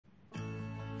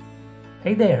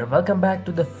Hey there, welcome back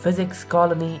to the physics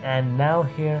colony, and now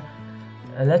here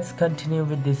let's continue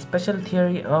with the special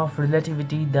theory of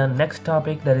relativity, the next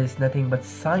topic, that is nothing but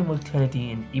simultaneity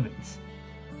in events.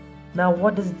 Now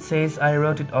what does it say? I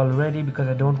wrote it already because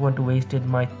I don't want to waste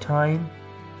my time.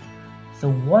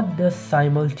 So what does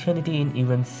simultaneity in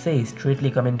events say? Straightly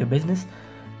come into business.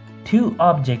 Two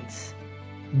objects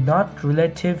not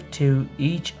relative to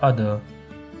each other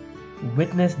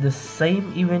witness the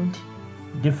same event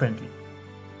differently.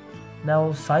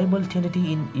 Now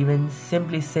simultaneity in events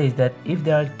simply says that if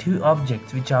there are two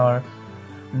objects which are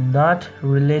not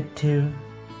relative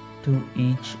to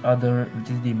each other, which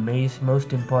is the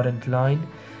most important line,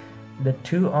 the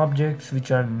two objects which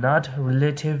are not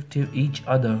relative to each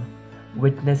other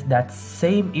witness that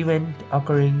same event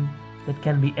occurring, that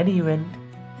can be any event,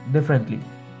 differently.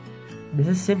 This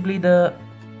is simply the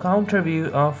counter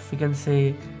view of, you can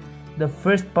say, the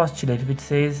first postulate, which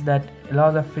says that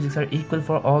laws of physics are equal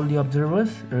for all the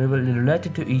observers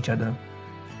related to each other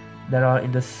that are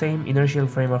in the same inertial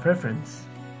frame of reference.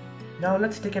 Now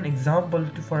let's take an example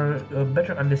for a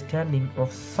better understanding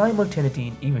of simultaneity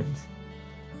in events.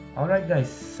 Alright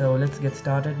guys, so let's get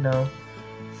started now.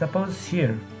 Suppose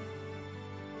here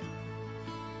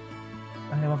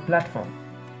I have a platform.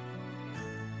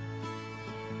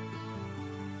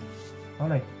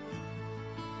 Alright.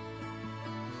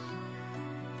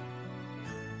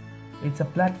 It's a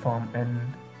platform and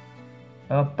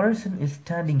a person is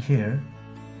standing here,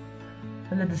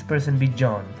 and let this person be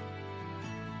John.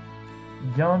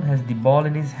 John has the ball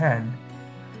in his hand,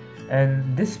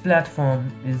 and this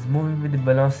platform is moving with the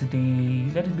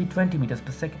velocity, let it be 20 meters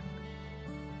per second.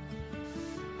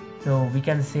 So we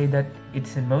can say that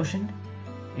it's in motion.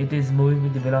 It is moving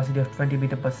with the velocity of 20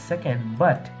 meters per second,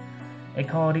 but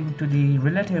according to the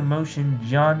relative motion,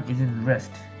 John is in rest.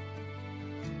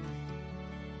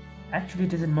 Actually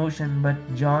it is in motion, but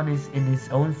John is in his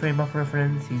own frame of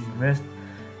reference, he's in rest.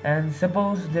 And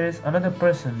suppose there is another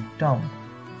person, Tom.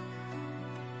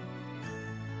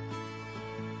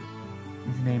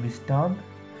 His name is Tom.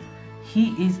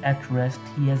 He is at rest,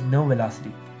 he has no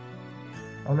velocity.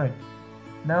 Alright,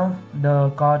 now the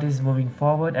cart is moving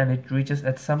forward and it reaches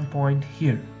at some point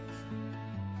here.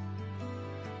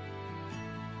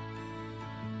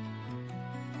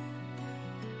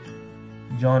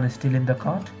 John is still in the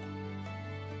cart.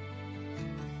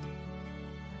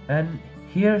 And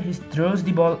here he throws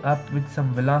the ball up with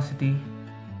some velocity,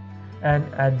 and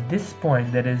at this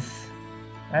point, that is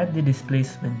at the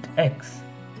displacement x,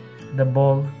 the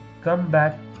ball comes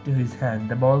back to his hand.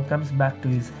 The ball comes back to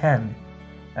his hand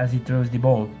as he throws the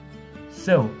ball.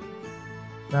 So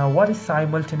now what is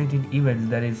simultaneity in events?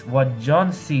 That is what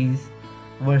John sees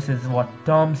versus what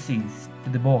Tom sees to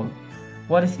the ball.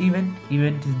 What is event?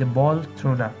 Event is the ball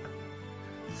thrown up.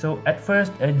 So at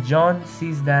first John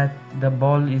sees that the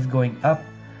ball is going up,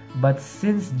 but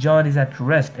since John is at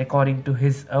rest according to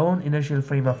his own inertial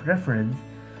frame of reference,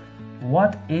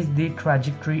 what is the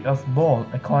trajectory of ball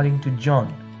according to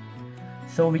John?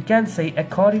 So we can say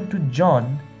according to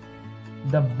John,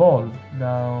 the ball,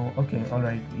 now okay,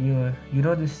 alright, you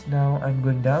know this. Now I'm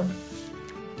going down.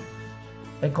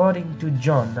 According to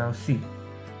John, now see,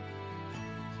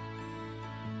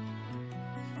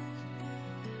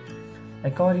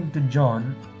 according to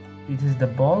John, it is the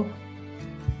ball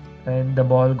and the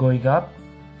ball going up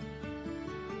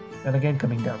and again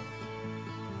coming down.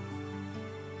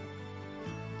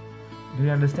 Do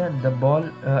you understand? The ball,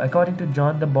 according to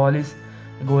John, the ball is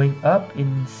going up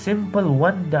in simple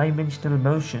one-dimensional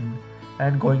motion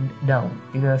and going down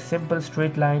in a simple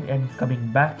straight line and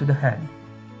coming back to the hand.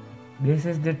 This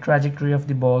is the trajectory of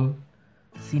the ball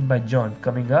seen by John,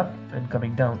 coming up and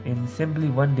coming down in simply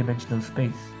one-dimensional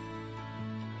space.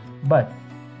 But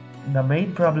the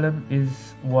main problem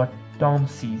is what Tom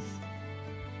sees.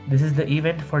 This is the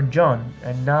event for John,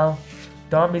 and now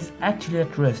Tom is actually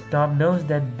at rest. Tom knows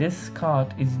that this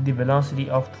cart is in the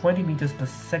velocity of 20 meters per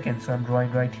second. So I'm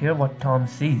drawing right here what Tom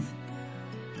sees.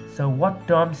 So what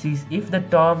Tom sees, if the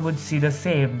Tom would see the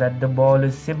same, that the ball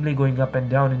is simply going up and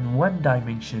down in one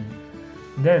dimension,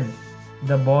 then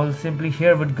the ball simply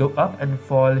here would go up and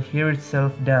fall here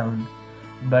itself down.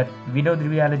 But we know the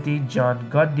reality, John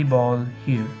got the ball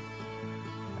here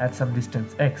at some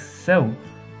distance x. So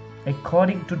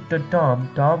according to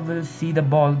Tom will see the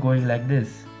ball going like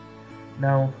this.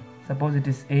 Now suppose it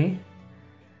is A,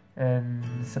 and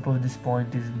suppose this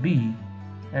point is B,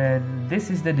 and this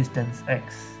is the distance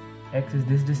x. X is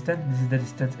this distance, this is the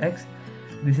distance x.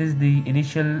 This is the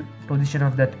initial position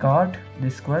of that cart,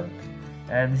 this one,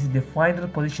 and this is the final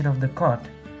position of the cart.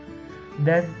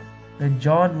 Then then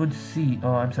John would see,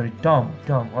 oh I'm sorry, Tom,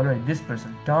 alright, this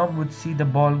person, Tom would see the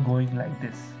ball going like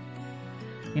this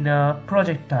in a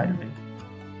projectile way.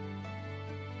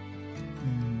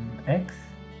 X,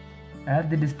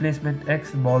 at the displacement X,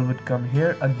 ball would come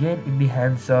here again in the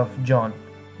hands of John,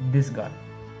 this guy.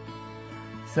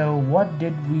 So what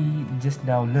did we just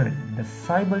now learn? The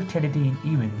simultaneity in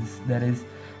events, that is,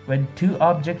 when two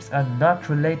objects are not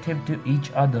relative to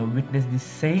each other, witness the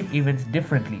same events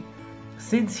differently.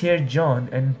 Since here John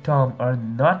and Tom are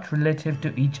not relative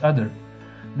to each other,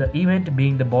 the event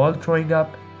being the ball throwing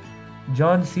up,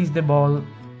 John sees the ball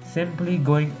simply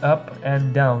going up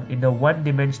and down in a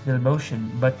one-dimensional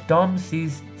motion, but Tom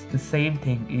sees the same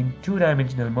thing in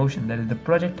two-dimensional motion, that is the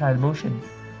projectile motion.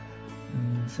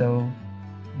 So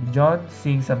John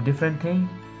seeing some different thing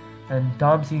and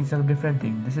Tom seeing some different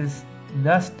thing. This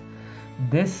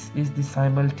is the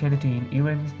simultaneity in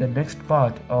events, the next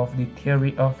part of the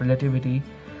theory of relativity.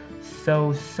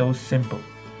 So simple.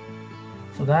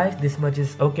 So guys, this much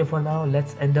is okay for now.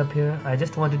 Let's end up here. I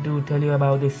just wanted to tell you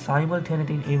about the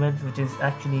simultaneity in events, which is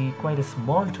actually quite a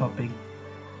small topic,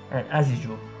 and as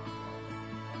usual,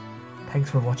 thanks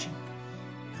for watching.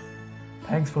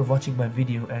 Thanks for watching my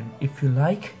video, and if you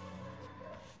like,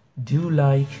 do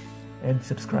like and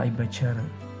subscribe my channel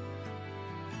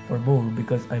for more,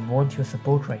 because I want your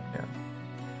support right now.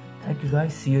 Thank you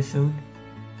guys, see you soon.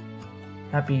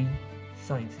 Happy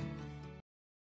sciencing.